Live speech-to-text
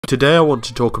Today I want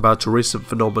to talk about a recent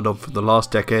phenomenon from the last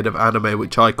decade of anime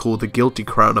which I call the Guilty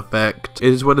Crown effect. It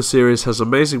is when a series has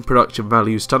amazing production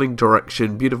value, stunning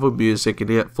direction, beautiful music, and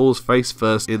yet falls face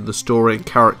first in the story and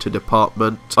character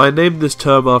department. I named this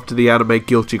term after the anime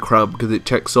Guilty Crown because it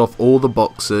checks off all the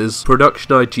boxes.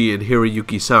 Production IG and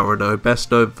Hiroyuki Sawano,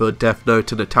 best known for Death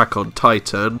Note and Attack on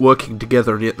Titan, working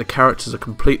together, and yet the characters are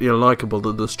completely unlikable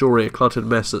and the story a cluttered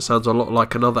mess that sounds a lot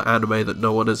like another anime that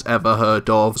no one has ever heard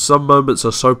of. Some moments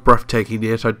are so breathtaking,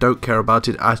 yet I don't care about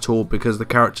it at all because the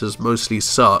characters mostly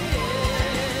suck.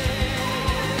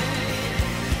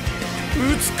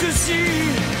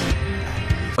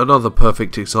 Another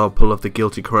perfect example of the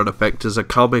Guilty Crown effect is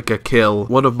Akame ga Kill,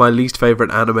 one of my least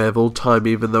favourite anime of all time,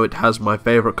 even though it has my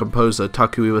favourite composer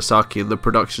Taku Iwasaki in the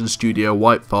production studio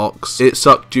White Fox. It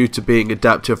sucked due to being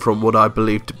adapted from what I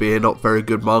believe to be a not very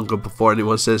good manga before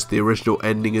anyone says the original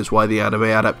ending is why the anime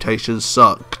adaptation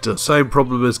sucked. Same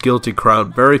problem as Guilty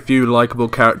Crown, very few likeable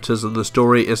characters and the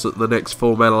story isn't the next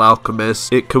Full Metal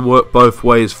Alchemist. It can work both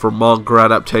ways from manga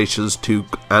adaptations to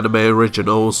anime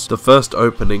originals. The first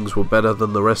openings were better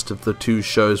than the rest of the two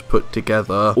shows put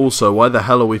together. Also, why the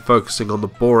hell are we focusing on the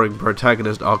boring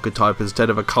protagonist archetype instead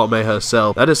of Akame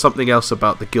herself? That is something else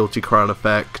about the Guilty Crown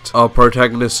effect. Our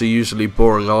protagonists are usually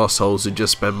boring assholes who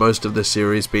just spend most of the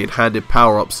series being handed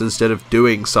power-ups instead of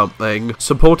doing something.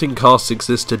 Supporting casts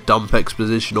exist to dump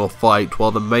exposition or fight,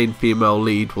 while the main female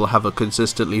lead will have a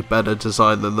consistently better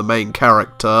design than the main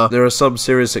character. There are some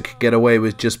series that could get away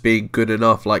with just being good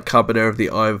enough, like Kabaneri of the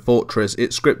Iron Fortress.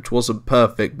 Its script wasn't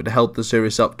perfect, but held the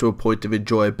series up to a point of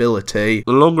enjoyability.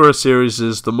 The longer a series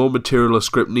is, the more material a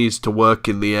script needs to work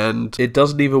in the end. It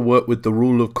doesn't even work with the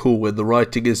rule of cool when the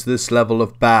writing is this level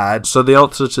of bad. So the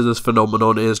answer to this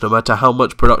phenomenon is, no matter how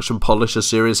much production polish a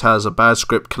series has, a bad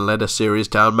script can let a series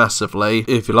down massively.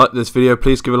 If you like this video,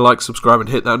 please give it a like, subscribe, and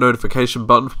hit that notification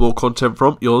button for more content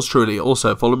from yours truly.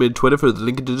 Also, follow me on Twitter through the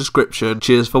link in the description.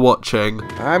 Cheers for watching.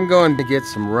 I'm going to get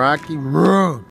some Rocky Road.